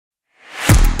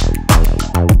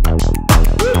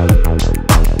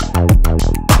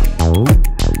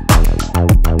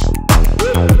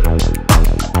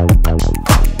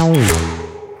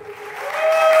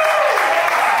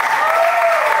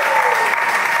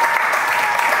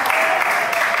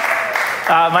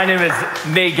My name is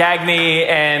Nate Gagney,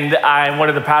 and I'm one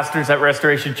of the pastors at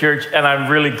Restoration Church, and I'm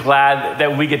really glad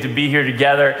that we get to be here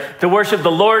together, to worship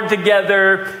the Lord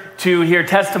together, to hear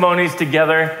testimonies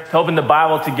together, to open the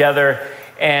Bible together,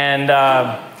 and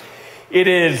it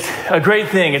is a great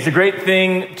thing. It's a great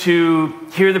thing to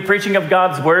hear the preaching of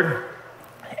God's Word,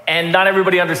 and not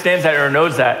everybody understands that or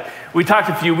knows that. We talked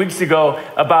a few weeks ago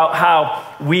about how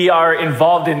we are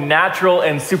involved in natural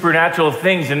and supernatural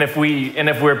things, and if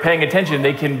we're paying attention,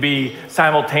 they can be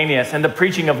simultaneous. And the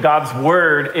preaching of God's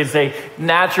Word is a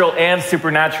natural and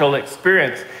supernatural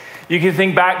experience. You can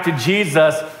think back to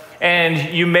Jesus,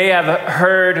 and you may have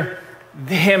heard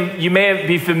him, you may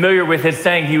be familiar with his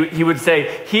saying. He would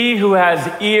say, "He who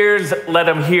has ears, let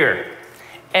him hear."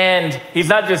 And he's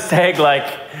not just saying like,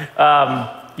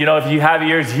 if you have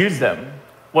ears, use them.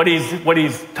 What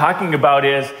he's talking about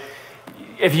is,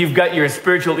 if you've got your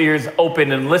spiritual ears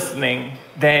open and listening,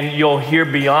 then you'll hear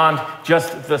beyond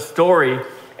just the story,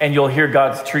 and you'll hear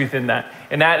God's truth in that.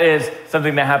 And that is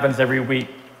something that happens every week.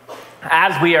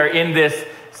 As we are in this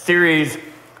series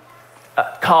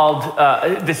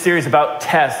this series about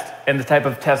test and the type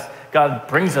of test God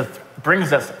brings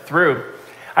us through,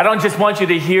 I don't just want you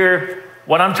to hear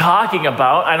what I'm talking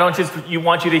about. I don't just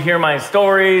want you to hear my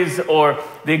stories or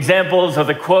the examples or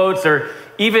the quotes or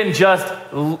even just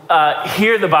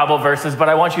hear the Bible verses, but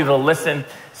I want you to listen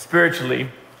spiritually,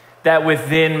 that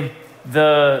within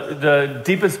the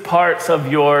deepest parts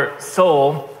of your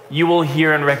soul, you will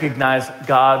hear and recognize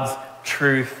God's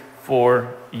truth for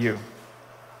you.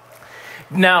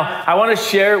 Now, I want to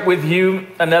share with you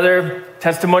another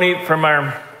testimony from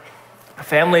our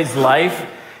family's life.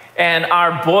 And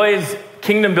our Boys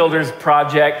Kingdom Builders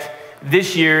project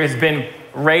this year has been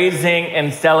raising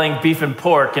and selling beef and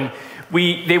pork. And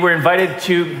they were invited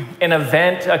to an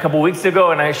event a couple weeks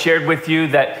ago, and I shared with you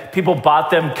that people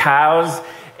bought them cows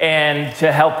and to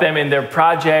help them in their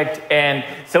project. And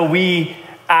so we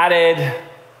added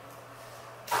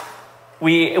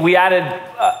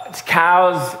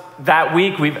cows that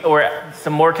week.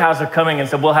 Some more cows are coming, and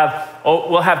so we'll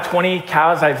have 20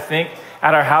 cows, I think,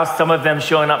 at our house. Some of them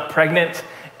showing up pregnant,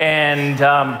 and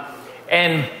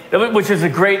which is a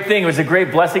great thing. It was a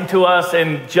great blessing to us,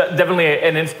 and definitely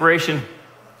an inspiration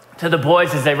to the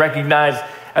boys as they recognize,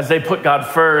 as they put God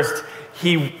first.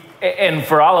 And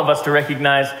for all of us to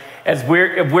recognize, as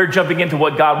we're jumping into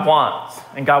what God wants,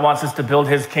 and God wants us to build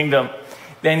His kingdom,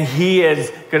 then He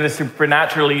is going to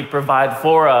supernaturally provide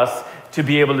for us to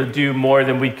be able to do more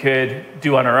than we could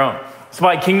do on our own. That's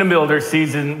why Kingdom Builder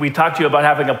season, we talked to you about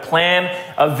having a plan,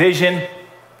 a vision,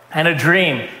 and a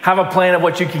dream. Have a plan of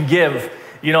what you can give.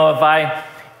 If I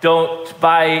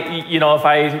if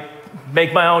I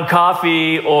make my own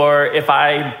coffee or if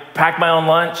I pack my own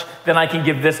lunch, then I can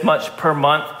give this much per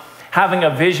month. Having a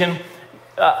vision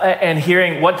and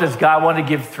hearing what does God want to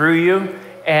give through you,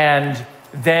 and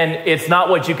then it's not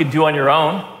what you can do on your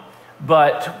own,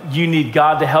 but you need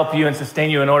God to help you and sustain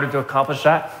you in order to accomplish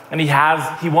that. And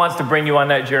He wants to bring you on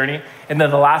that journey. And then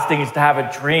the last thing is to have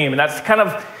a dream. And that's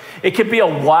it could be a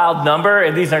wild number.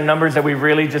 And these are numbers that we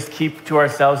really just keep to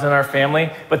ourselves and our family.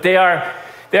 But they are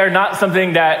not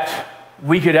something that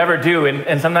we could ever do.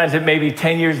 And sometimes it may be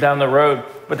 10 years down the road,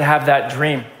 but to have that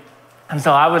dream. And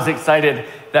so I was excited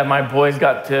that my boys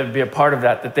got to be a part of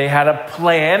that they had a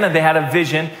plan and they had a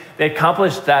vision. They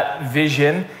accomplished that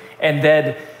vision, and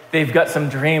then they've got some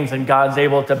dreams, and God's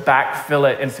able to backfill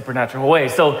it in supernatural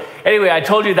ways. So anyway, I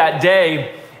told you that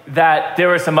day that there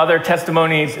were some other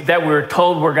testimonies that we were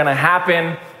told were going to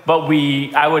happen, but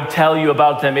I would tell you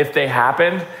about them if they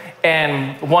happened.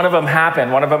 And one of them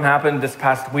happened. One of them happened this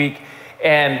past week.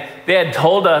 And they had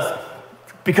told us,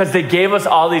 because they gave us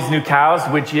all these new cows,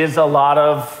 which is a lot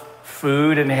of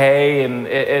food and hay, and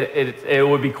it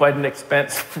would be quite an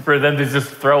expense for them to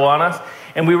just throw on us.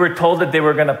 And we were told that they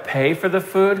were going to pay for the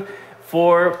food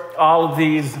for all of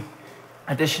these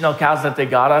additional cows that they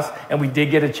got us. And we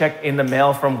did get a check in the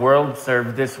mail from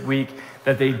WorldServe this week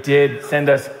that they did send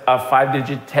us a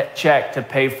 5-digit check to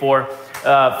pay for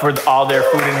all their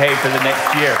food and hay for the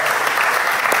next year.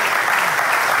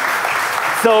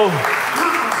 So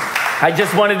I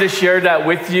just wanted to share that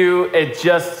with you. It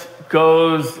just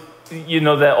goes,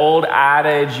 the old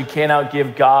adage, you can't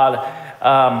outgive God,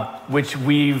 which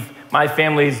my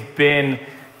family's been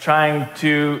trying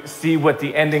to see what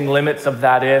the ending limits of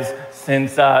that is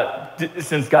since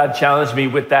God challenged me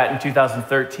with that in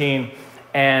 2013.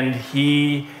 And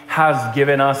He has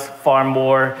given us far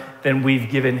more than we've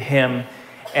given Him.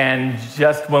 And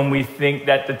just when we think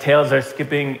that the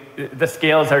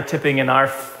scales are tipping in our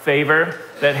favor,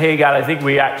 that, hey, God, I think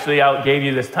we actually outgave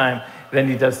you this time, then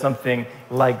He does something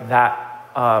like that.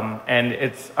 And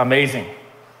it's amazing.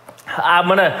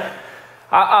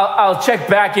 I'll check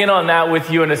back in on that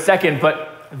with you in a second,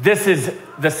 but this is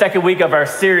the second week of our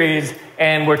series,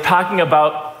 and we're talking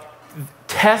about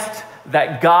tests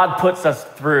that God puts us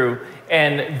through.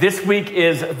 And this week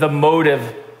is the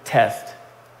motive test,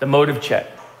 the motive check.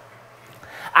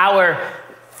 Our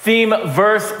theme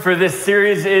verse for this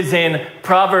series is in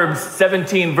Proverbs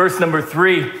 17, verse number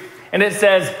 3. And it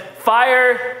says,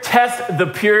 "Fire tests the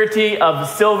purity of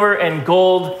silver and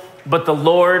gold, but the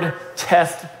Lord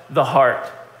tests the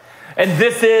heart." And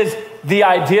this is the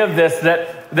idea of this,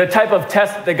 that the type of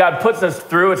test that God puts us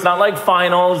through, it's not like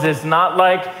finals, it's not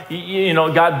like,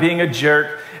 God being a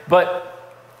jerk, but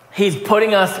he's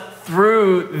putting us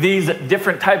through these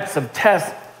different types of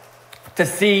tests to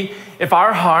see if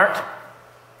our heart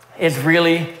is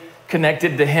really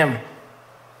connected to him.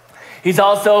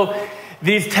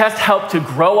 These tests help to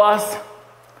grow us,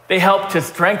 they help to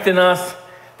strengthen us,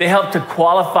 they help to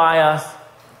qualify us,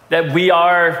 that we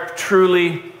are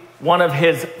truly one of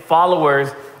his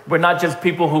followers. We're not just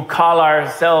people who call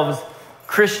ourselves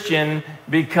Christian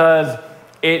because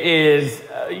it is,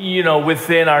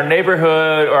 within our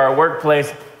neighborhood or our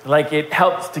workplace, like it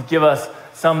helps to give us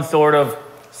some sort of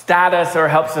status or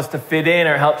helps us to fit in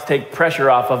or helps take pressure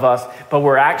off of us, but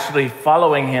we're actually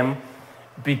following him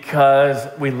because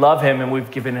we love him and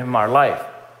we've given him our life.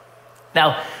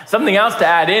 Now, something else to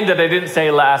add in that I didn't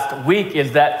say last week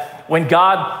is that when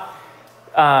God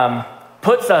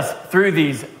puts us through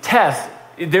these tests,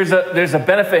 there's a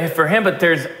benefit for him, but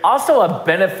there's also a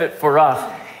benefit for us.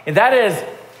 And that is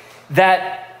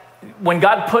that when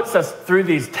God puts us through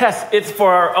these tests, it's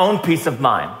for our own peace of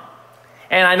mind.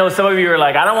 And I know some of you are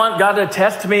like, I don't want God to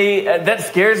test me. That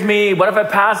scares me. What if I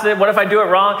pass it? What if I do it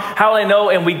wrong? How will I know?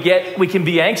 And we can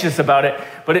be anxious about it.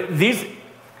 But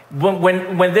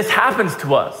when this happens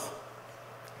to us,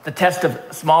 the test of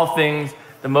small things,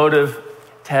 the motive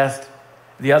test,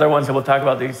 the other ones that we'll talk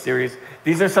about these series,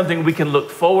 these are something we can look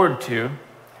forward to,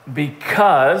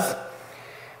 because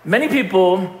many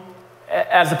people,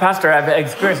 as a pastor, I've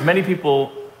experienced many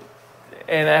people,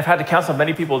 and I've had to counsel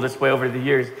many people this way over the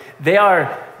years. They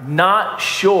are not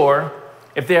sure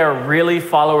if they are really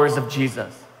followers of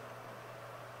Jesus.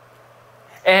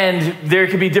 And there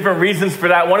could be different reasons for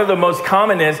that. One of the most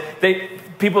common is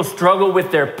people struggle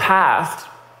with their past,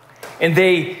 and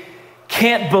they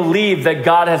can't believe that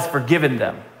God has forgiven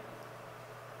them.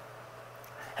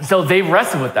 And so they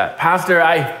wrestle with that. Pastor,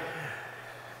 how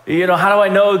do I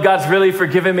know God's really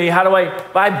forgiven me?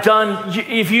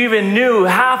 If you even knew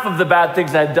half of the bad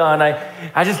things I've done,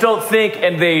 I just don't think,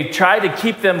 and they try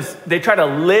to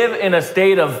live in a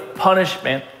state of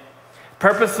punishment,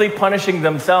 purposely punishing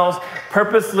themselves,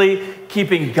 purposely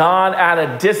keeping God at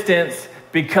a distance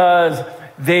because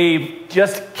they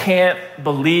just can't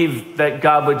believe that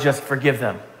God would just forgive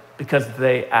them because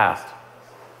they asked.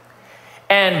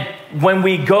 And when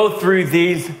we go through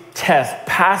these tests,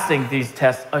 passing these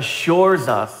tests assures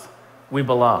us we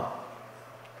belong.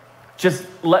 Just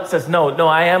lets us know, no,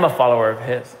 I am a follower of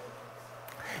his.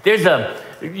 There's a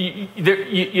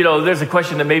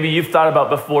question that maybe you've thought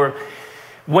about before.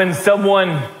 When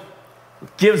someone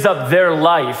gives up their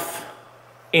life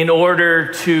in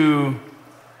order to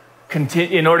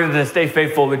stay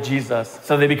faithful with Jesus,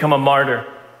 so they become a martyr.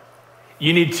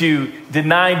 You need to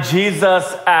deny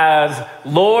Jesus as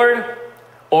Lord,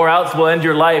 or else will end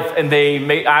your life. And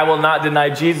I will not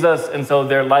deny Jesus, and so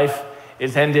their life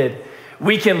is ended.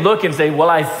 We can look and say,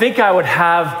 well, I think I would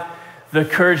have the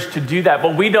courage to do that,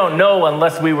 but we don't know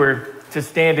unless we were to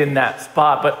stand in that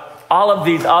spot. But all of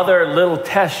these other little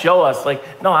tests show us,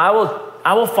 no, I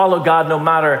will follow God no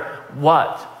matter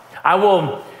what. I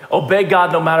will obey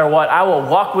God no matter what. I will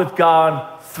walk with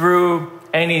God through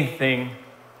anything.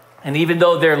 And even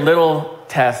though they're little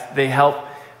tests, they help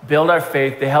build our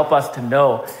faith. They help us to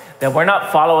know that we're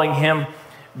not following him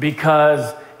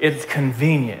because it's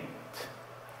convenient.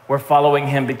 We're following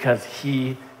him because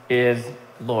he is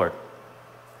Lord.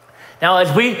 Now,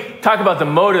 as we talk about the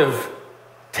motive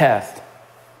test,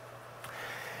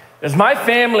 as my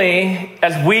family,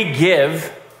 as we give,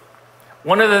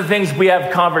 one of the things we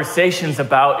have conversations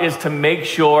about is to make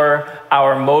sure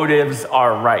our motives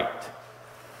are right.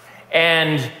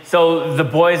 And so the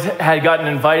boys had gotten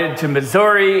invited to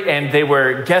Missouri, and they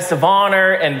were guests of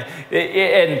honor, and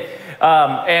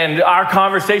our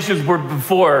conversations were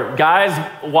before, guys,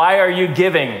 why are you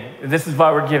giving? This is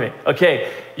why we're giving.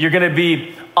 Okay, you're going to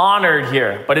be honored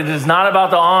here, but it is not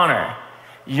about the honor.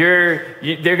 They're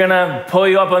going to pull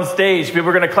you up on stage. People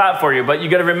are going to clap for you, but you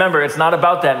got to remember, it's not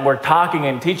about that. And we're talking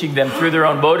and teaching them through their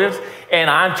own motives, and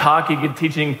I'm talking and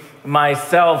teaching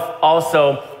myself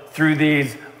also through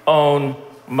these own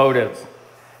motives.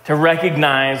 to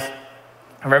recognize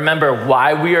and remember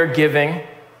why we are giving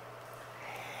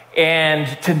and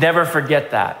to never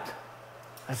forget that.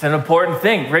 That's an important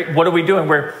thing, right? What are we doing?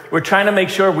 We're trying to make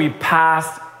sure we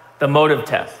pass the motive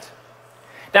test.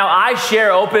 Now, I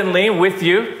share openly with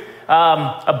you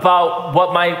about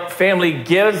what my family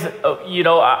gives,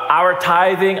 our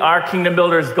tithing, our Kingdom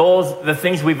Builders goals, the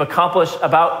things we've accomplished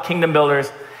about Kingdom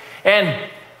Builders. And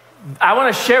I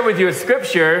want to share with you a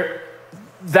scripture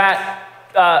that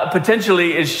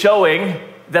potentially is showing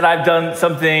that I've done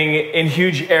something in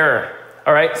huge error.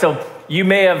 All right, so you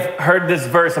may have heard this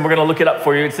verse, and we're going to look it up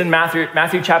for you. It's in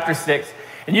Matthew chapter 6.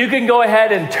 And you can go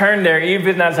ahead and turn there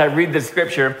even as I read the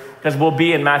scripture, because we'll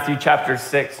be in Matthew chapter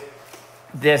 6,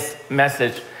 this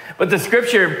message. But the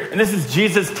scripture, and this is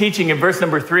Jesus teaching in verse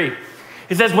number 3.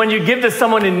 He says, when you give to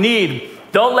someone in need,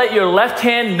 don't let your left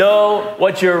hand know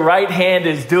what your right hand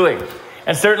is doing.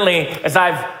 And certainly, as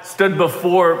I've stood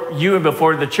before you and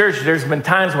before the church, there's been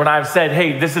times when I've said,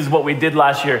 hey, this is what we did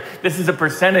last year. This is a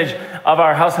percentage of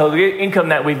our household income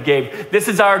that we've gave. This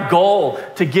is our goal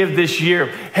to give this year.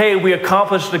 Hey, we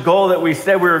accomplished the goal that we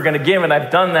said we were going to give, and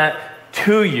I've done that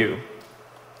to you.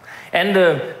 And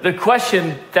the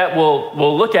question that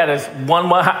we'll look at is, one,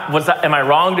 am I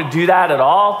wrong to do that at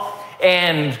all?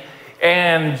 And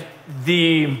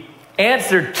the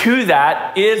answer to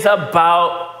that is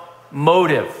about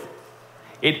motive.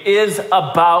 It is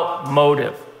about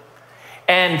motive.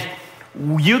 And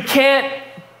you can't,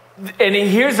 and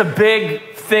here's a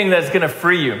big thing that's going to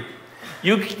free you.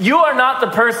 You are not the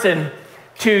person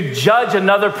to judge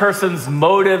another person's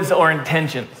motives or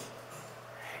intentions.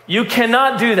 You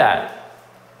cannot do that.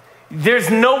 There's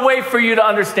no way for you to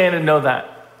understand and know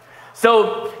that.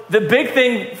 So the big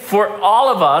thing for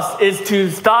all of us is to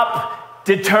stop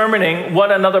determining what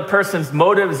another person's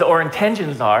motives or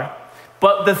intentions are.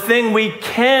 But the thing we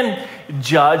can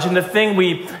judge and the thing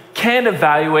we can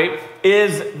evaluate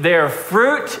is their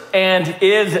fruit and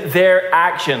is their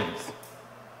actions.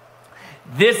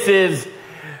 This is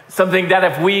something that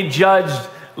if we judged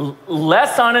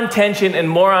less on intention and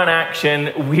more on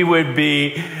action, we would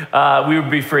be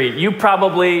free. You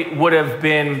probably would have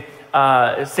been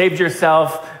saved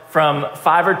yourself from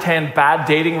 5 or 10 bad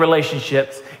dating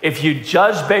relationships if you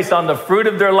judged based on the fruit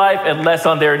of their life and less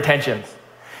on their intentions.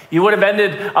 You would have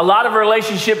ended a lot of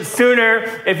relationships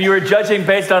sooner if you were judging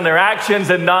based on their actions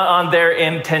and not on their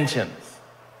intentions.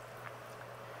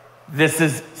 This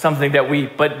is something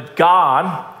that but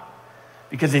God,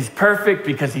 because he's perfect,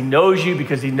 because he knows you,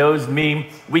 because he knows me,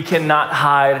 we cannot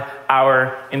hide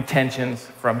our intentions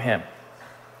from him.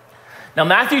 Now,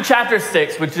 Matthew chapter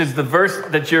 6, which is the verse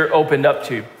that you're opened up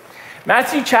to.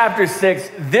 Matthew chapter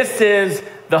 6, this is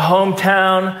the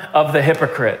hometown of the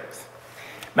hypocrites.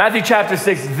 Matthew chapter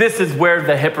 6, this is where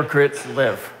the hypocrites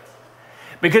live.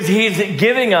 Because he's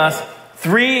giving us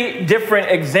 3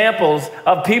 different examples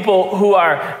of people who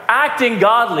are acting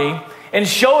godly and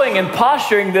showing and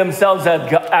posturing themselves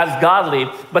as godly,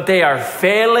 but they are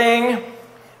failing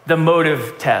the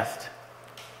motive test.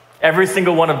 Every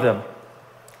single one of them.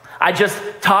 I just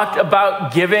talked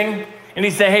about giving. And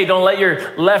he's saying, hey, don't let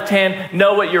your left hand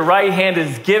know what your right hand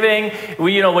is giving.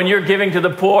 When you're giving to the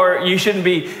poor, you shouldn't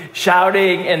be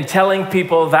shouting and telling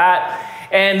people that.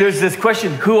 And there's this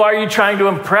question, who are you trying to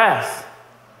impress?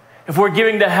 If we're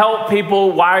giving to help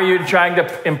people, why are you trying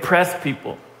to impress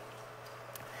people?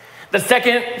 The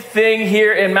second thing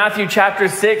here in Matthew chapter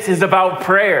 6 is about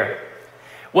prayer.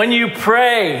 When you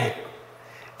pray,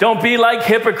 don't be like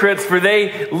hypocrites, for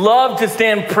they love to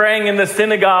stand praying in the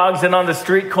synagogues and on the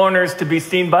street corners to be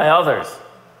seen by others.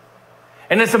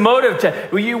 And it's a motive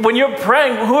when you're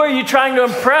praying, who are you trying to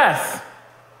impress?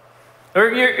 Or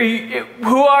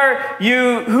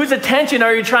whose attention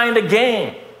are you trying to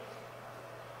gain?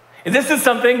 And this is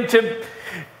something to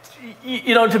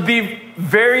be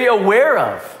very aware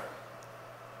of.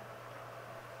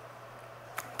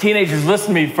 Teenagers, listen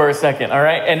to me for a second, all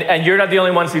right? And you're not the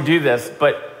only ones who do this,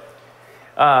 but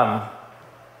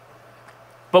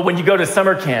when you go to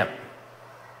summer camp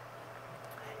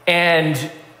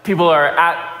and people are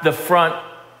at the front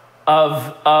of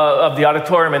the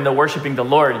auditorium and they're worshiping the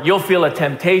Lord, you'll feel a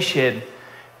temptation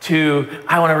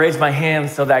I want to raise my hand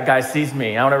so that guy sees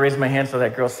me. I want to raise my hand so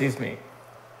that girl sees me.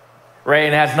 Right?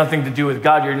 And it has nothing to do with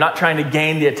God. You're not trying to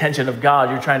gain the attention of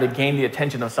God. You're trying to gain the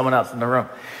attention of someone else in the room.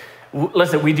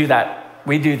 Listen, we do that.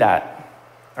 We do that.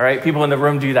 All right? People in the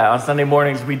room do that. On Sunday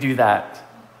mornings, we do that.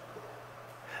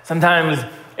 Sometimes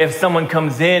if someone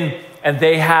comes in and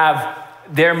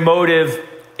their motive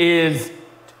is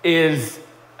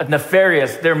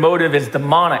nefarious, their motive is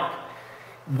demonic,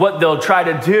 what they'll try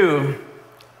to do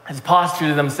is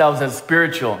posture themselves as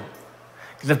spiritual.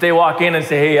 Because if they walk in and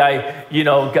say, hey,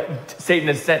 Satan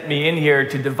has sent me in here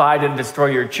to divide and destroy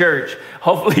your church,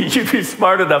 hopefully you'd be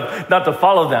smart enough not to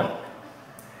follow them.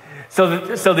 So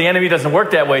the enemy doesn't work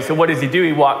that way. So what does he do?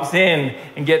 He walks in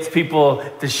and gets people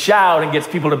to shout and gets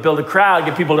people to build a crowd,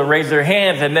 get people to raise their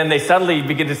hands. And then they suddenly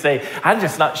begin to say, I'm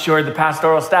just not sure the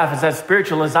pastoral staff is as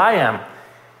spiritual as I am.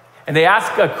 And they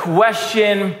ask a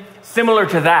question similar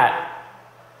to that.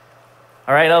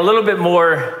 All right, a little bit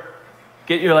more,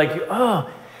 you're like, oh.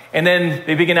 And then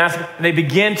they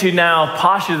begin to now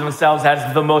posture themselves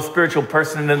as the most spiritual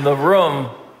person in the room.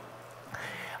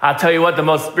 I'll tell you what, the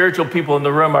most spiritual people in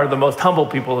the room are the most humble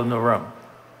people in the room.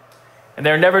 And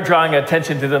they're never drawing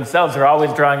attention to themselves. They're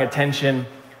always drawing attention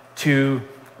to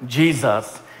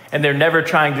Jesus. And they're never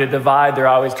trying to divide. They're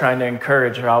always trying to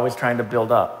encourage. They're always trying to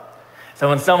build up. So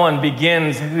when someone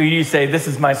begins, who you say, this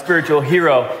is my spiritual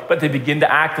hero, but they begin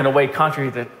to act in a way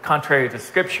contrary to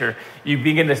Scripture, you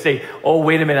begin to say, oh,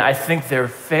 wait a minute, I think they're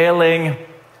failing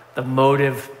the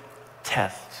motive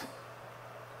test.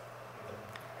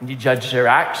 And you judge their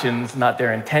actions, not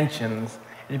their intentions.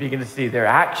 And you begin to see their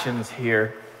actions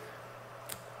here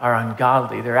are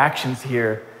ungodly. Their actions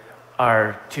here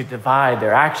are to divide.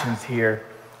 Their actions here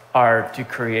are to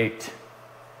create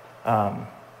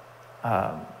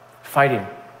fighting.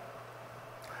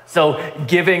 So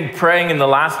giving, praying, and the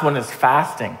last one is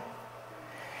fasting.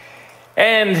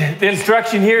 And the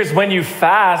instruction here is when you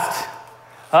fast,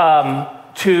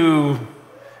 what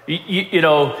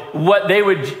they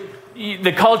would...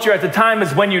 The culture at the time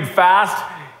is when you'd fast,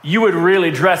 you would really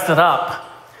dress it up.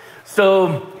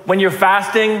 So when you're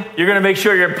fasting, you're going to make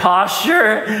sure your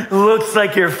posture looks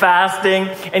like you're fasting,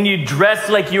 and you dress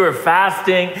like you are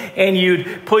fasting, and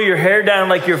you'd pull your hair down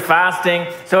like you're fasting.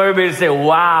 So everybody would say,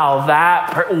 wow,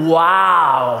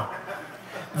 wow.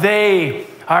 They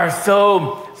are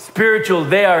so spiritual.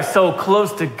 They are so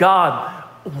close to God.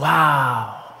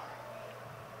 Wow.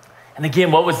 And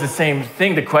again, what was the same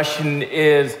thing? The question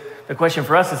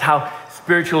for us is, how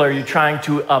spiritual are you trying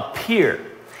to appear?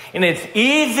 And it's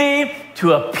easy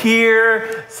to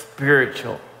appear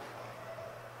spiritual.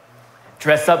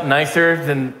 Dress up nicer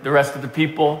than the rest of the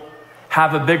people,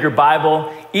 have a bigger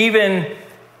Bible, even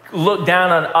look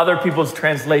down on other people's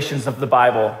translations of the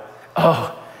Bible.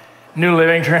 Oh, New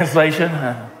Living Translation.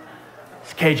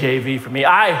 It's KJV for me.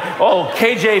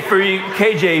 KJV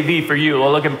for you.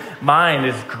 Well, look at mine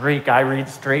is Greek. I read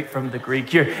straight from the Greek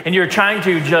here. And you're trying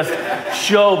to just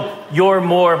show you're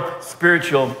more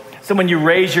spiritual. So when you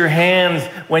raise your hands,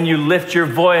 when you lift your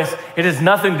voice, it has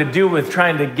nothing to do with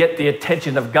trying to get the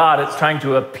attention of God. It's trying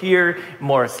to appear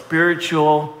more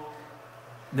spiritual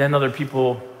than other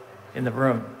people in the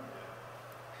room.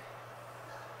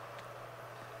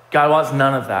 God wants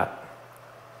none of that.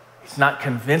 He's not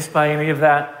convinced by any of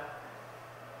that.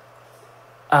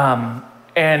 And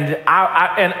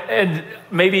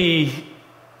maybe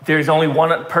there's only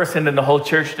one person in the whole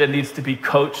church that needs to be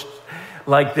coached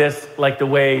like this, like the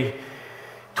way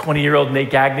 20-year-old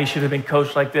Nate Gagney should have been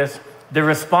coached like this. The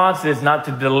response is not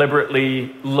to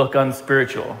deliberately look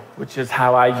unspiritual, which is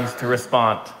how I used to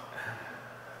respond.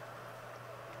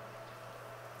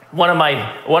 One of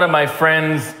my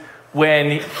friends,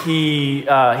 when he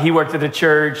worked at a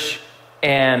church,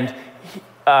 and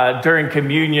during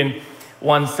communion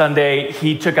one Sunday,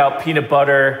 he took out peanut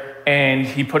butter and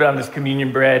he put it on his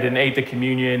communion bread and ate the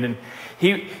communion. And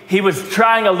he was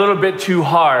trying a little bit too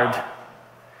hard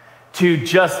to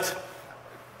just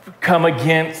come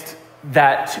against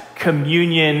that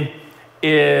communion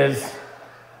is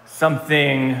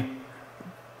something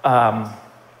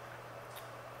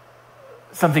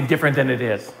different than it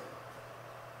is.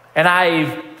 And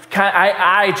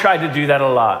I tried to do that a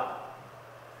lot.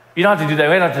 You don't have to do that.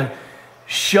 We don't have to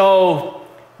show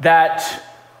that.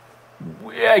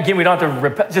 Again, we don't have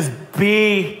to just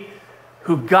be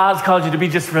who God's called you to be.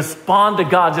 Just respond to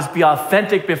God. Just be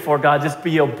authentic before God. Just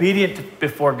be obedient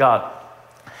before God.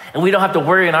 And we don't have to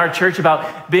worry in our church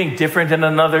about being different than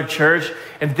another church.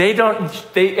 And we don't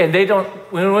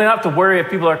have to worry if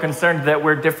people are concerned that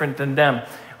we're different than them.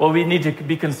 What we need to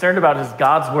be concerned about is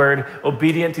God's word,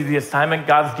 obedient to the assignment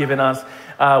God's given us.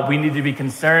 We need to be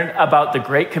concerned about the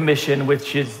Great Commission,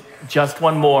 which is just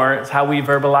one more. It's how we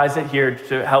verbalize it here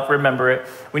to help remember it.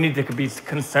 We need to be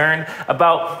concerned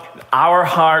about our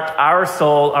heart, our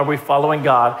soul. Are we following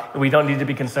God? And we don't need to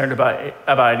be concerned about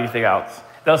anything else.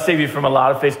 That'll save you from a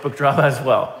lot of Facebook drama as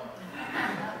well.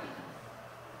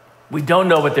 We don't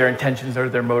know what their intentions or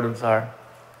their motives are.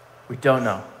 We don't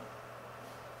know.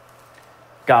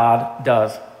 God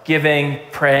does. Giving,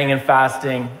 praying, and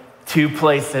fasting, 2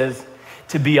 places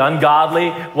to be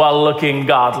ungodly while looking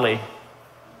godly.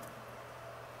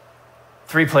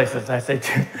 3 places, I say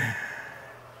 2.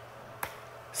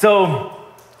 So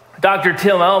Dr.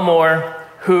 Tim Elmore,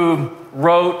 who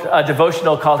wrote a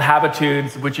devotional called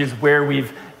Habitudes, which is where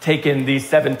we've taken these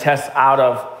 7 tests out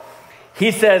of,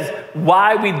 he says,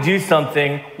 why we do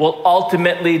something will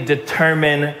ultimately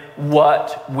determine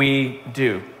what we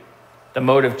do. The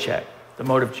motive check.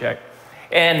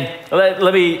 And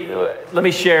let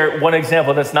me share one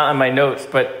example that's not in my notes,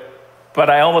 but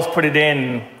I almost put it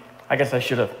in. I guess I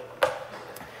should have.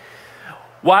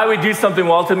 Why we do something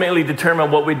will ultimately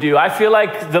determine what we do. I feel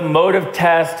like the motive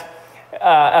test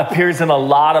appears in a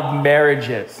lot of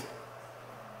marriages.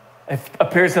 It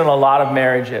appears in a lot of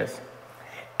marriages.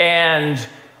 And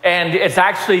it's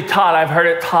actually taught, I've heard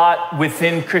it taught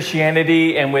within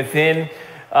Christianity and within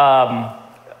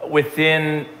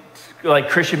like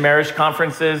Christian marriage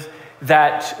conferences,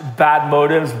 that bad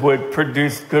motives would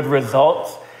produce good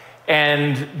results.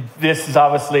 And this is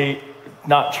obviously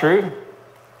not true.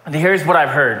 And here's what I've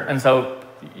heard. And so,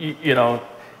 you know,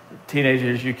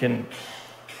 teenagers, you can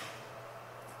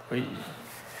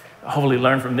hopefully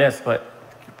learn from this, but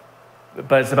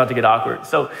it's about to get awkward.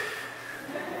 So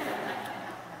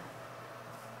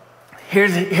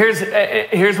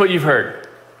here's what you've heard.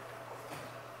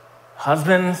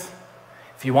 Husbands,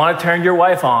 if you want to turn your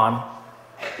wife on,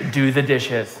 do the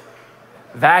dishes.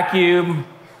 Vacuum,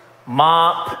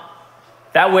 mop.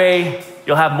 That way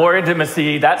you'll have more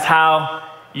intimacy. That's how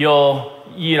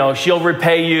she'll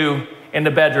repay you in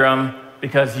the bedroom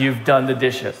because you've done the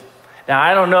dishes. Now,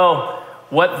 I don't know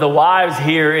what the wives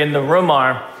here in the room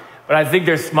are, but I think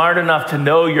they're smart enough to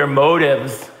know your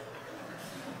motives.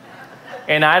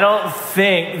 And I don't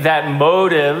think that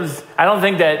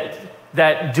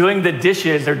doing the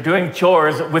dishes or doing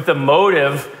chores with the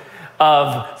motive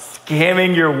of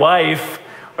scamming your wife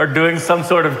or doing some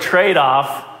sort of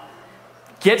trade-off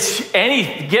gets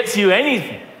you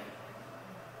anything.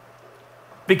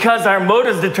 Because our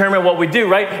motives determine what we do,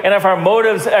 right? And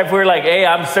if we're like, hey,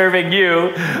 I'm serving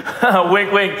you,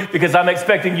 wink, wink, because I'm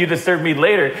expecting you to serve me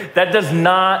later, that does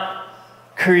not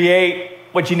create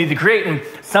what you need to create. And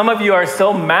some of you are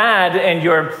so mad and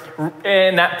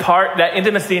that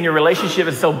intimacy in your relationship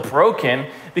is so broken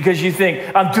because you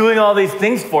think, I'm doing all these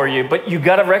things for you, but you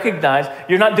got to recognize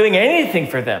you're not doing anything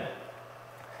for them.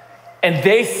 And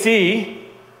they see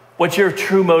what your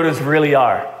true motives really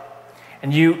are.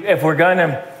 And if we're going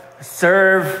to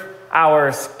serve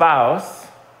our spouse,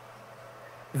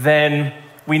 then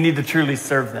we need to truly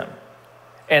serve them.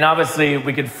 And obviously,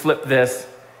 we could flip this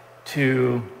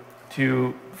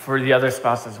for the other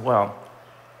spouse as well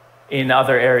in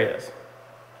other areas.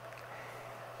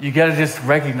 You got to just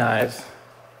recognize,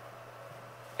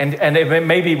 and it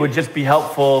maybe would just be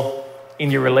helpful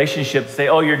in your relationship to say,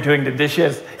 oh, you're doing the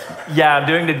dishes. Yeah, I'm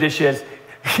doing the dishes.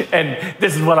 And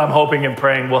this is what I'm hoping and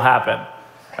praying will happen.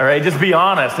 All right, just be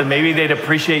honest, and maybe they'd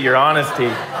appreciate your honesty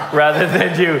rather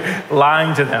than you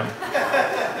lying to them.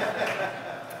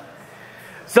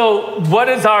 So what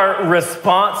is our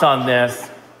response on this?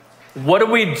 What do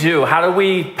we do? How do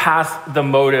we pass the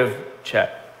motive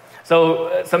check?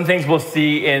 So some things we'll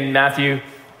see in Matthew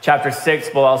chapter 6.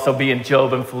 We'll also be in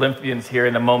Job and Philippians here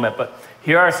in a moment. But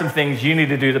here are some things you need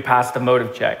to do to pass the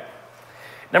motive check.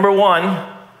 Number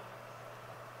 1,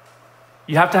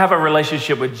 you have to have a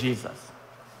relationship with Jesus.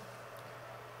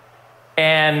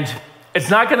 And it's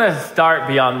not going to start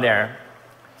beyond there.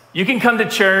 You can come to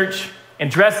church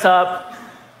and dress up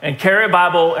and carry a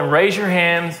Bible and raise your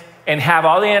hands and have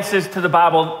all the answers to the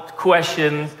Bible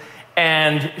questions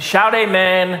and shout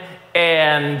amen,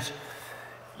 and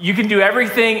you can do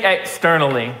everything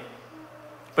externally,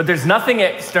 but there's nothing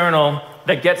external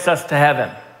that gets us to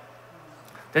heaven.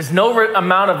 There's no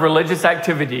amount of religious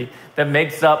activity that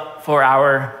makes up for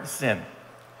our sin.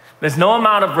 There's no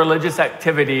amount of religious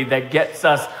activity that gets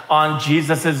us on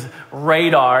Jesus's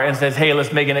radar and says, hey,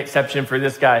 let's make an exception for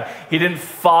this guy. He didn't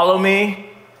follow me,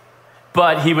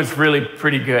 but he was really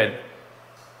pretty good.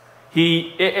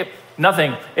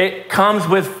 Nothing. It comes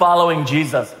with following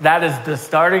Jesus. That is the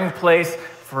starting place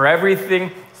for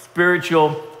everything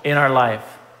spiritual in our life.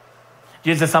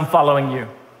 Jesus, I'm following you.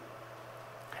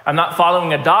 I'm not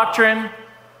following a doctrine.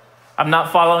 I'm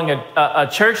not following a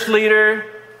church leader.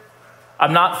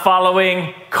 I'm not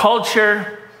following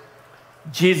culture.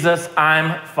 Jesus,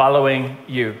 I'm following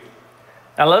you.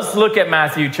 Now let's look at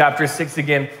Matthew chapter 6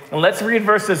 again, and let's read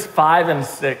verses 5 and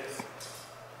 6.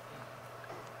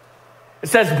 It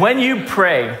says, when you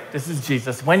pray, this is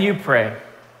Jesus, when you pray,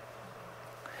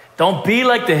 don't be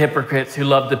like the hypocrites who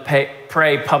love to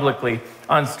pray publicly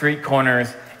on street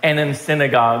corners and in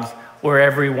synagogues where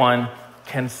everyone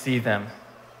can see them.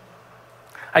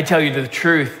 I tell you the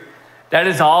truth, That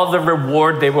is all the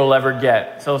reward they will ever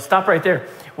get. So stop right there.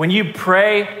 When you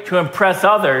pray to impress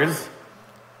others,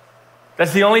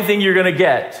 that's the only thing you're going to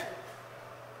get.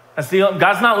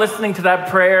 God's not listening to that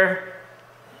prayer.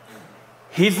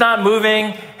 He's not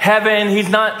moving heaven. He's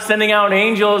not sending out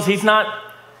angels. That's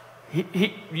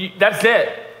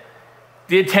it.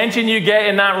 The attention you get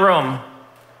in that room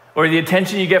or the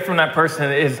attention you get from that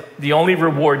person is the only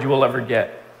reward you will ever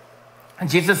get. And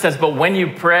Jesus says, but when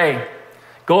you pray,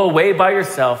 go away by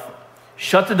yourself,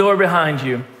 shut the door behind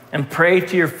you, and pray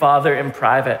to your Father in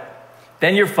private.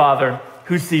 Then your Father,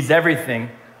 who sees everything,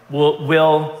 will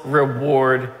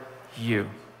reward you.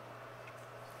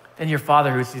 Then your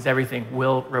Father, who sees everything,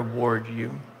 will reward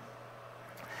you.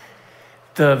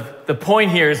 The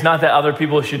point here is not that other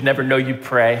people should never know you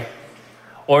pray,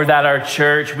 or that our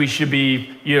church, we should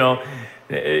be,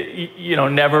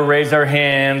 never raise our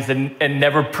hands and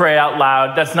never pray out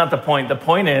loud. That's not the point. The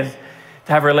point is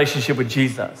to have a relationship with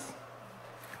Jesus.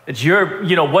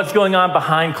 That what's going on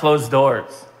behind closed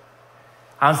doors.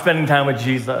 I'm spending time with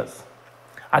Jesus.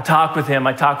 I talk with him.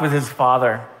 I talk with his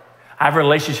Father. I have a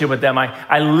relationship with them.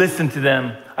 I listen to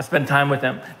them. I spend time with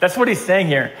them. That's what he's saying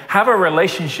here. Have a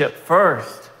relationship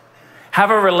first. Have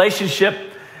a relationship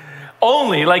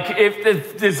only. Like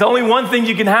if there's only one thing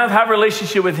you can have a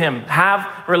relationship with him. Have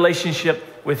a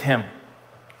relationship with him.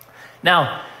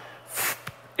 Now,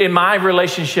 in my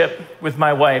relationship with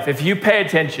my wife, if you pay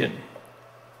attention,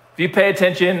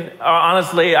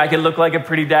 honestly, I can look like a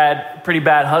pretty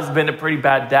bad husband, a pretty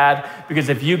bad dad, because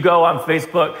if you go on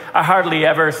Facebook, I hardly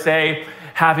ever say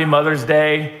Happy Mother's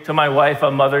Day to my wife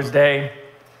on Mother's Day.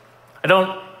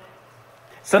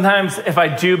 Sometimes if I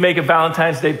do make a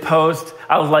Valentine's Day post,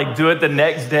 I'll do it the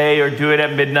next day or do it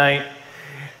at midnight.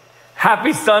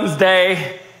 Happy Son's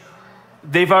Day.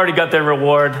 They've already got their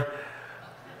reward.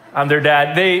 I'm their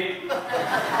dad.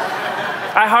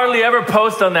 I hardly ever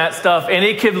post on that stuff, and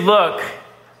it could look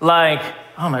like,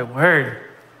 oh my word,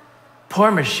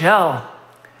 poor Michelle.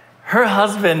 Her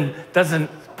husband doesn't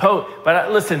post.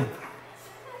 But listen,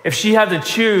 if she had to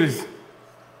choose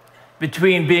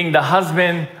between being the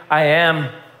husband I am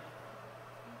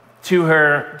to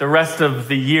her the rest of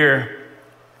the year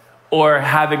or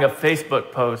having a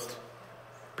Facebook post,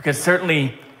 because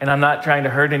certainly, and I'm not trying to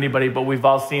hurt anybody, but we've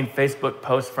all seen Facebook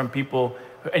posts from people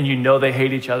and they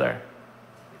hate each other.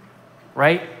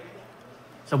 Right?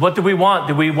 So what do we want?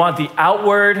 Do we want the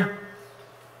outward,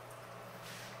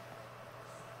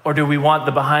 or do we want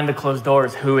the behind the closed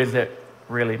doors? Who is it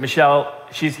really? Michelle,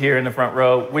 she's here in the front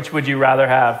row. Which would you rather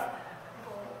have?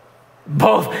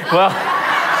 Both. Well,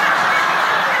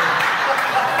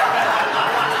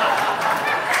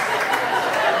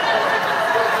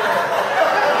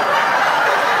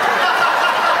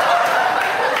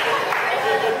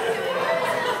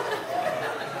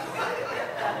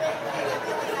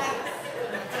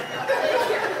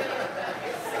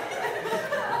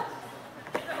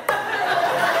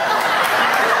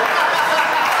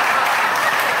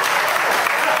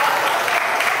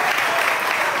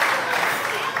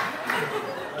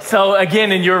 so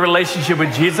again, in your relationship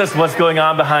with Jesus, what's going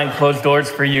on behind closed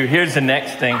doors for you? Here's the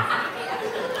next thing.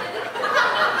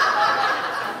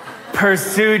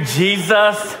 Pursue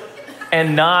Jesus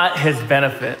and not his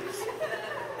benefits.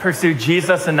 Pursue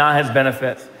Jesus and not his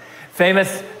benefits.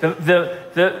 Famous,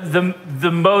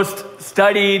 the most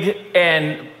studied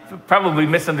and probably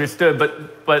misunderstood,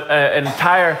 but an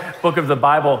entire book of the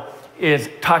Bible is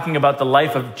talking about the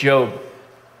life of Job.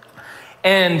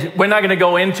 And we're not going to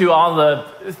go into all the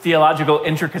theological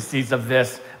intricacies of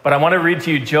this, but I want to read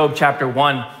to you Job chapter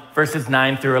 1, verses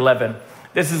 9 through 11.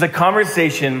 This is a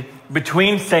conversation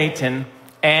between Satan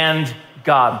and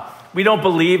God. We don't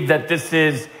believe that this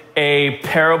is a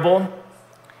parable.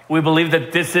 We believe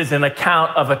that this is an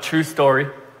account of a true story.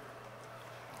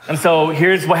 And so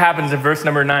here's what happens in verse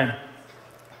number 9.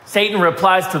 Satan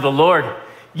replies to the Lord,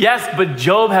 "Yes, but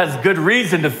Job has good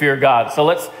reason to fear God." So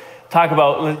let's talk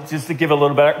about, just to give a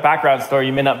little background story,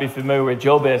 you may not be familiar with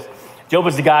Job is. Job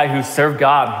was the guy who served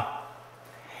God.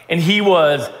 And he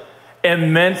was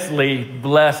immensely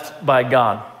blessed by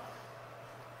God.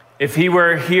 If he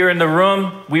were here in the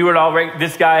room, we would already,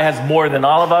 this guy has more than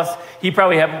all of us. He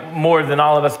probably had more than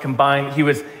all of us combined. He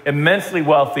was immensely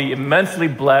wealthy, immensely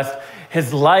blessed.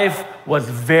 His life was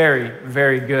very,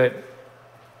 very good.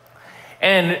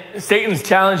 And Satan's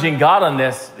challenging God on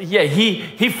this. Yeah,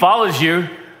 he follows you.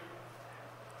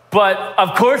 But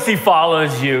of course he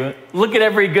follows you. Look at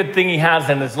every good thing he has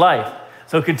in his life.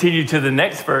 So continue to the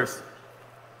next verse.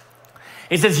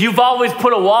 He says, "You've always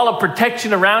put a wall of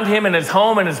protection around him and his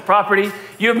home and his property.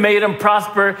 You have made him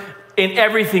prosper in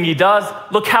everything he does.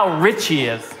 Look how rich he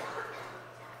is.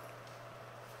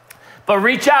 But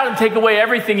reach out and take away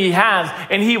everything he has,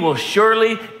 and he will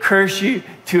surely curse you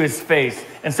to his face.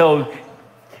 And so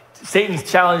Satan's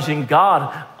challenging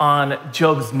God on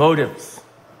Job's motives.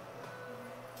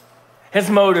 His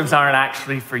motives aren't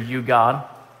actually for you, God.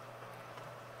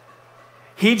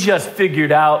 He just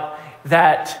figured out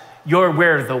that you're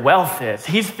where the wealth is.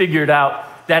 He's figured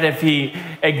out that if he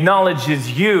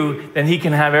acknowledges you, then he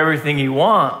can have everything he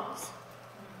wants.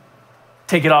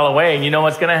 Take it all away, and you know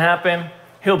what's going to happen?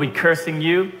 He'll be cursing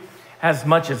you as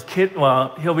much as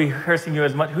he'll be cursing you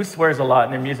as much. Who swears a lot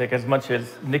in their music as much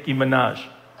as Nicki Minaj?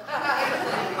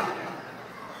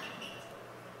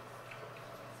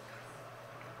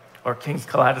 Or King's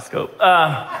Kaleidoscope.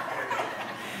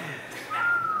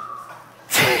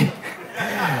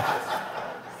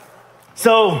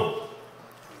 So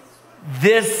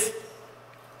the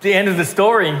end of the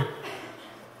story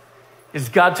is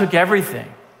God took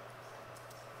everything.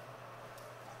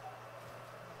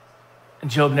 And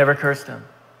Job never cursed him.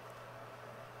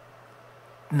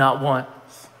 Not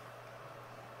once.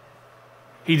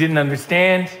 He didn't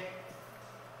understand.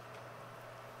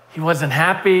 He wasn't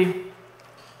happy.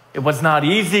 It was not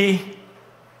easy.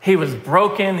 He was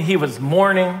broken. He was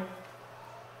mourning.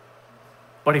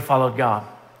 But he followed God.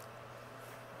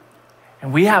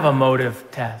 And we have a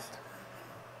motive test.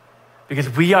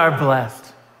 Because we are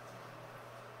blessed.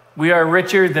 We are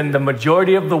richer than the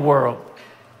majority of the world.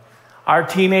 Our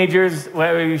teenagers,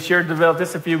 we shared about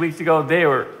this a few weeks ago, they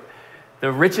were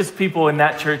the richest people in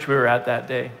that church we were at that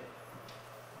day.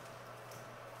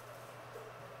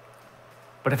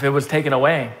 But if it was taken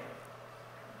away,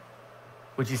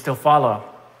 would you still follow?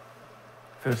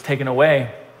 If it was taken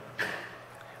away,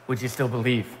 would you still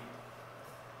believe?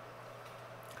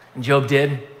 And Job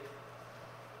did.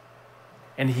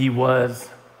 And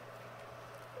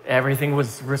everything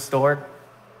was restored.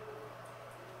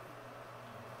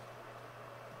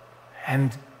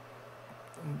 And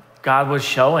God was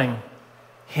showing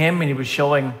him, and he was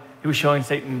showing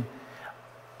Satan,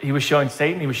 he was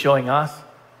showing us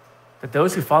that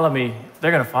those who follow me,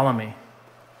 they're going to follow me.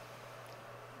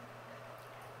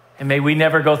 And may we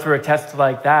never go through a test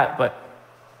like that, but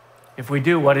if we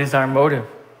do, what is our motive?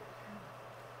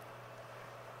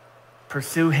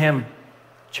 Pursue him,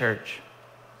 church.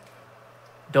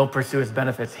 Don't pursue his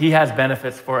benefits. He has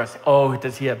benefits for us. Oh,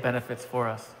 does he have benefits for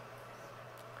us?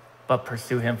 But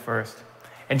pursue him first.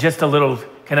 And just a little,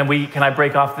 can I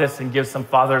break off this and give some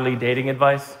fatherly dating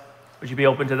advice? Would you be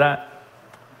open to that?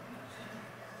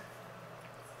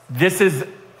 This is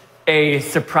a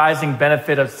surprising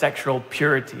benefit of sexual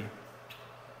purity.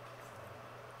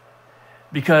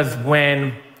 Because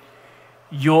when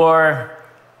you're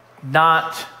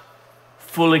not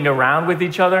fooling around with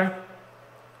each other,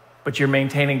 but you're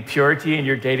maintaining purity in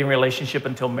your dating relationship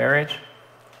until marriage,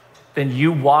 then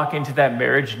you walk into that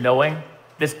marriage knowing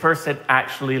this person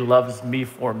actually loves me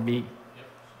for me.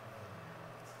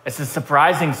 It's a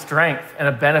surprising strength and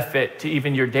a benefit to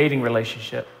even your dating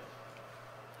relationship.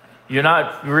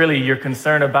 You're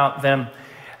concerned about them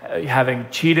having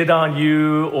cheated on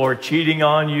you or cheating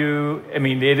on you. I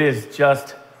mean,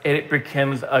 it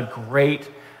becomes a great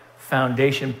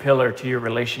foundation pillar to your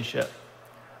relationship.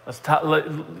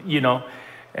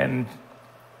 And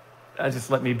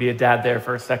just let me be a dad there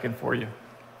for a second for you.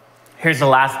 Here's the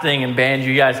last thing, and band,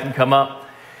 you guys can come up.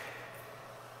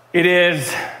 It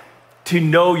is to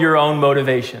know your own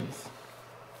motivations.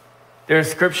 There are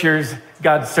scriptures,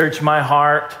 God, search my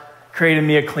heart, create in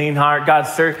me a clean heart. God,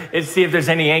 search and see if there's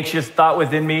any anxious thought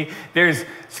within me. There's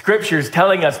scriptures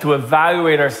telling us to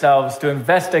evaluate ourselves, to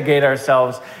investigate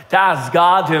ourselves, to ask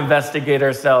God to investigate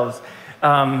ourselves,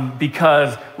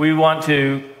 because we want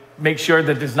to make sure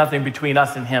that there's nothing between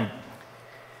us and him.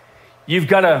 You've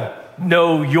got to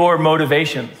know your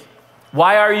motivations.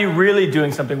 Why are you really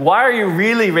doing something? Why are you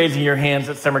really raising your hands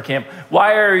at summer camp?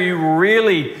 Why are you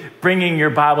really bringing your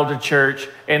Bible to church?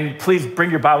 And please bring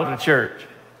your Bible to church.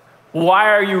 Why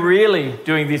are you really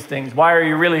doing these things? Why are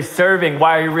you really serving?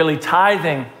 Why are you really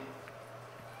tithing?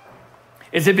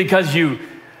 Is it because you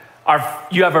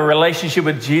have a relationship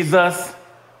with Jesus?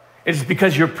 Is it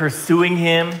because you're pursuing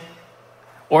him?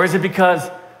 Or is it because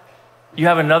you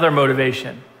have another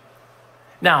motivation?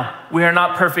 Now, we are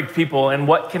not perfect people, and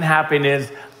what can happen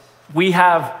is we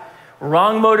have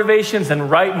wrong motivations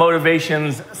and right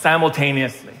motivations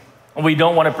simultaneously. And we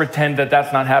don't want to pretend that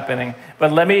that's not happening.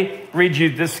 But let me read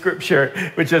you this scripture,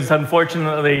 which has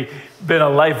unfortunately been a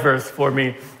life verse for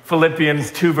me. Philippians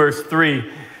 2, verse 3.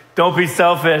 Don't be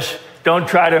selfish. Don't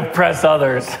try to impress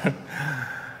others.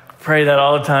 Pray that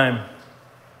all the time.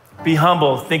 Be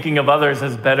humble, thinking of others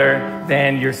as better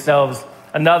than yourselves.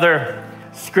 Another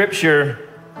scripture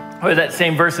Or that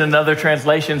same verse in another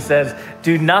translation says,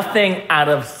 do nothing out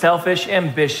of selfish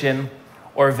ambition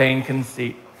or vain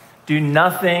conceit. Do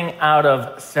nothing out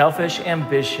of selfish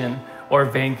ambition or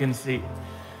vain conceit.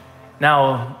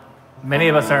 Now, many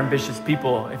of us are ambitious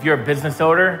people. If you're a business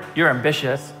owner, you're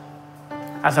ambitious.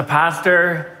 As a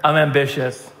pastor, I'm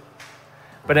ambitious.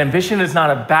 But ambition is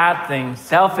not a bad thing.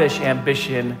 Selfish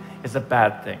ambition is a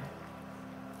bad thing.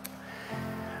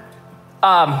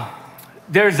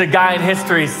 There's a guy in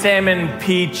history, Salmon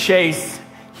P. Chase.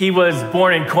 He was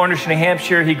born in Cornish, New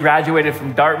Hampshire. He graduated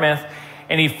from Dartmouth,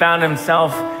 and he found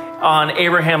himself on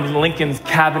Abraham Lincoln's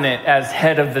cabinet as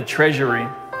head of the Treasury.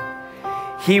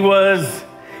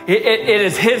 It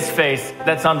is his face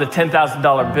that's on the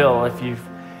 $10,000 bill, if you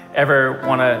ever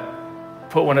want to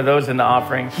put one of those in the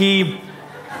offering. He's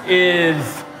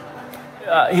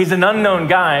an unknown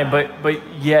guy,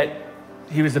 but yet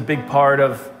he was a big part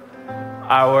of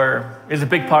how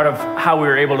we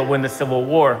were able to win the Civil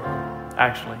War,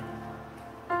 actually.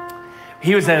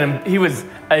 He was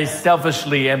a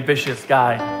selfishly ambitious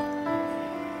guy.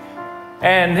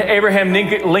 And Abraham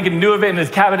Lincoln knew of it, and his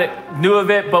cabinet knew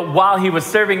of it, but while he was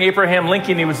serving Abraham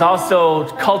Lincoln, he was also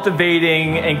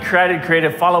cultivating and created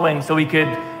a following so he could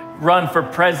run for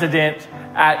president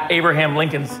at Abraham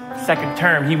Lincoln's second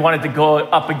term. He wanted to go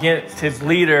up against his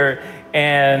leader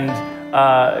and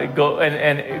go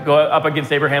up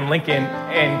against Abraham Lincoln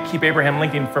and keep Abraham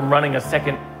Lincoln from running a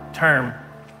second term,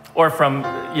 or from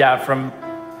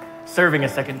serving a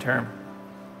second term.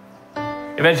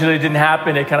 Eventually it didn't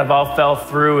happen. It kind of all fell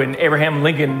through, and Abraham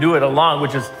Lincoln knew it along,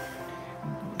 which is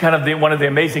kind of one of the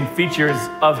amazing features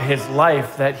of his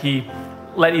life, that he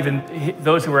let even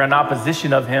those who were in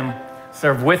opposition of him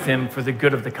serve with him for the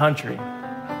good of the country.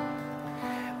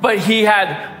 But he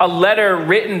had a letter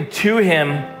written to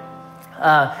him.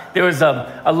 There was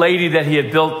a lady that he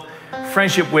had built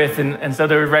friendship with, and so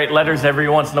they would write letters every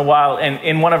once in a while. And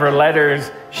in one of her letters,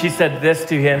 she said this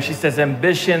to him. She says,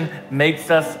 ambition makes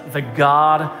us the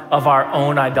god of our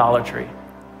own idolatry.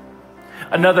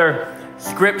 Another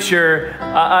scripture,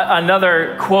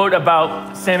 another quote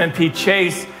about Salmon P.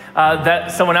 Chase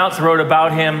that someone else wrote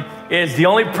about him is, the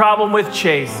only problem with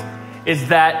Chase is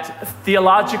that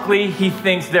theologically he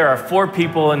thinks there are 4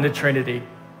 people in the Trinity.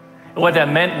 And what that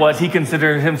meant was he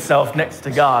considered himself next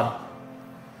to God.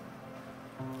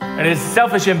 And his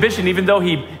selfish ambition, even though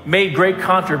he made great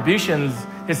contributions,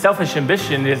 his selfish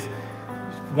ambition is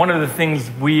one of the things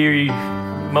we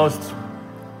most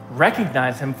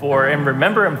recognize him for and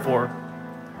remember him for.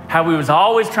 How he was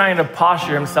always trying to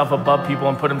posture himself above people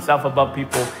and put himself above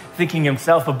people, thinking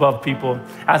himself above people,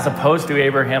 as opposed to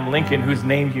Abraham Lincoln, whose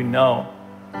name you know,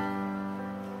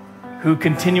 who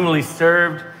continually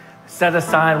served, set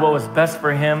aside what was best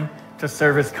for him to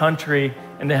serve his country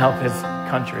and to help his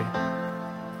country.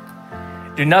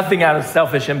 Do nothing out of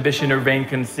selfish ambition or vain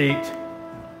conceit.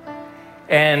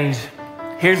 And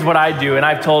here's what I do, and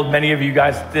I've told many of you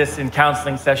guys this in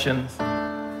counseling sessions.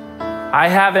 I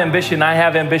have ambition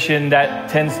that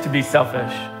tends to be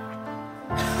selfish.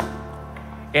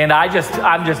 And I'm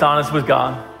just honest with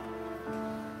God.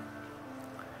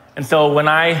 And so when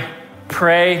I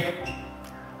pray,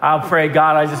 I'll pray,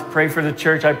 God, I just pray for the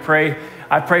church. I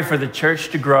pray for the church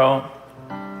to grow.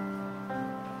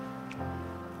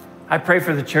 I pray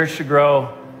for the church to grow.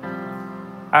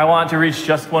 I want to reach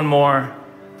just one more.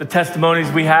 The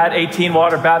testimonies we had, 18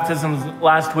 water baptisms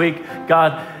last week.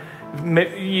 God,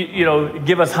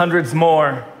 give us hundreds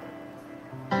more.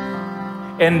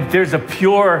 And there's a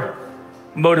pure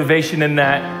motivation in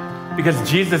that, because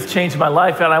Jesus changed my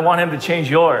life and I want him to change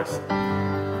yours.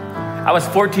 I was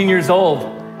 14 years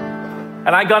old.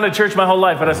 And I'd gone to church my whole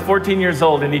life, but I was 14 years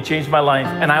old and he changed my life.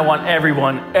 And I want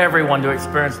everyone to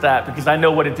experience that, because I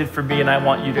know what it did for me and I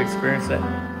want you to experience it.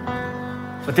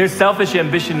 But there's selfish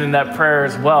ambition in that prayer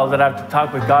as well that I have to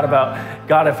talk with God about.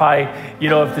 God, if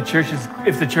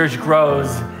the church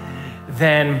grows,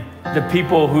 then the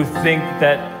people who think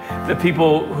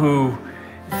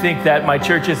that my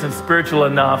church isn't spiritual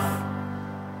enough,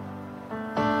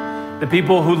 the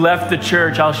people who left the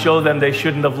church, I'll show them they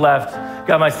shouldn't have left.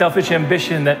 God, my selfish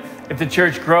ambition that if the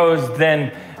church grows,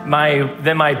 then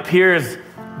my peers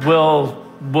will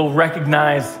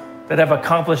recognize that I've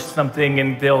accomplished something,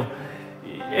 and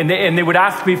they would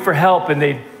ask me for help and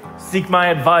they'd seek my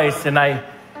advice,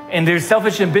 and there's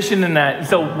selfish ambition in that. And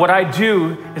so what I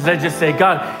do is I just say,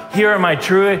 God, here are my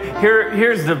true,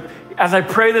 as I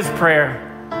pray this prayer,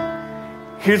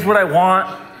 here's what I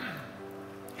want,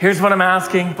 here's what I'm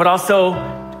asking, but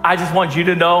also I just want you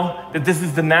to know that this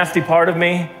is the nasty part of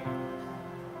me,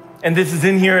 and this is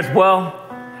in here as well.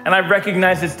 And I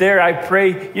recognize it's there. I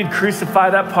pray you'd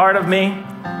crucify that part of me.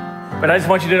 But I just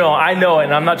want you to know, I know it,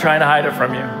 and I'm not trying to hide it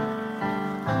from you.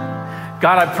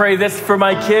 God, I pray this for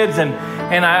my kids, and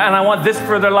I want this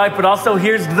for their life, but also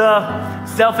here's the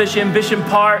selfish ambition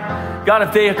part. God,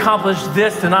 if they accomplish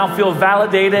this, then I'll feel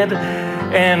validated.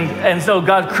 And so,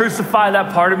 God, crucify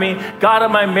that part of me. God,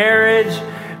 in my marriage,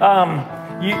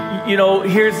 you know,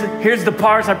 here's the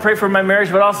parts I pray for my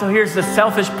marriage, but also here's the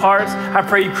selfish parts. I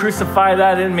pray you crucify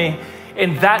that in me.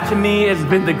 And that to me has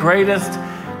been the greatest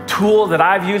tool that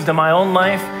I've used in my own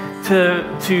life to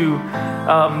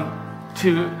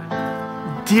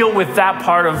deal with that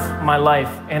part of my life.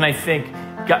 And I think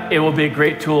God, it will be a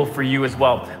great tool for you as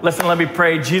well. Listen, let me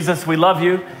pray. Jesus, we love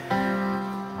you.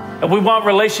 And we want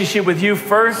relationship with you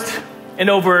first and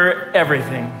over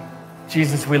everything.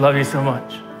 Jesus, we love you so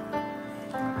much.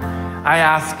 I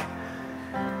ask,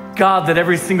 God, that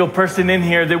every single person in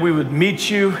here, that we would meet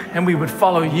you and we would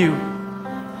follow you.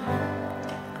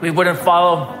 We wouldn't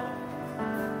follow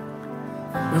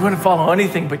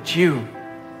anything but you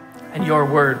and your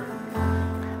word.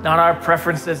 Not our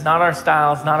preferences, not our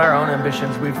styles, not our own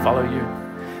ambitions. We'd follow you.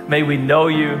 May we know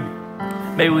you.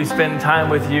 May we spend time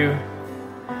with you.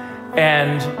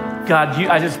 And God,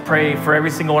 I just pray for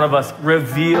every single one of us,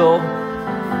 reveal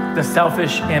the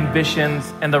selfish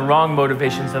ambitions and the wrong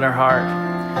motivations in our heart,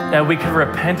 that we could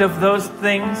repent of those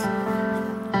things,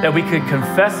 that we could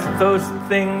confess those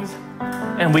things,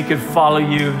 and we could follow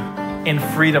you in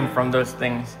freedom from those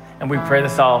things. And we pray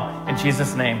this all in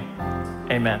Jesus' name.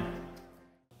 Amen.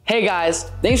 Hey guys,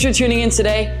 thanks for tuning in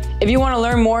today. If you want to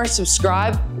learn more,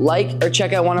 subscribe, like, or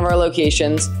check out one of our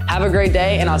locations. Have a great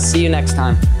day, and I'll see you next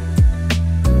time.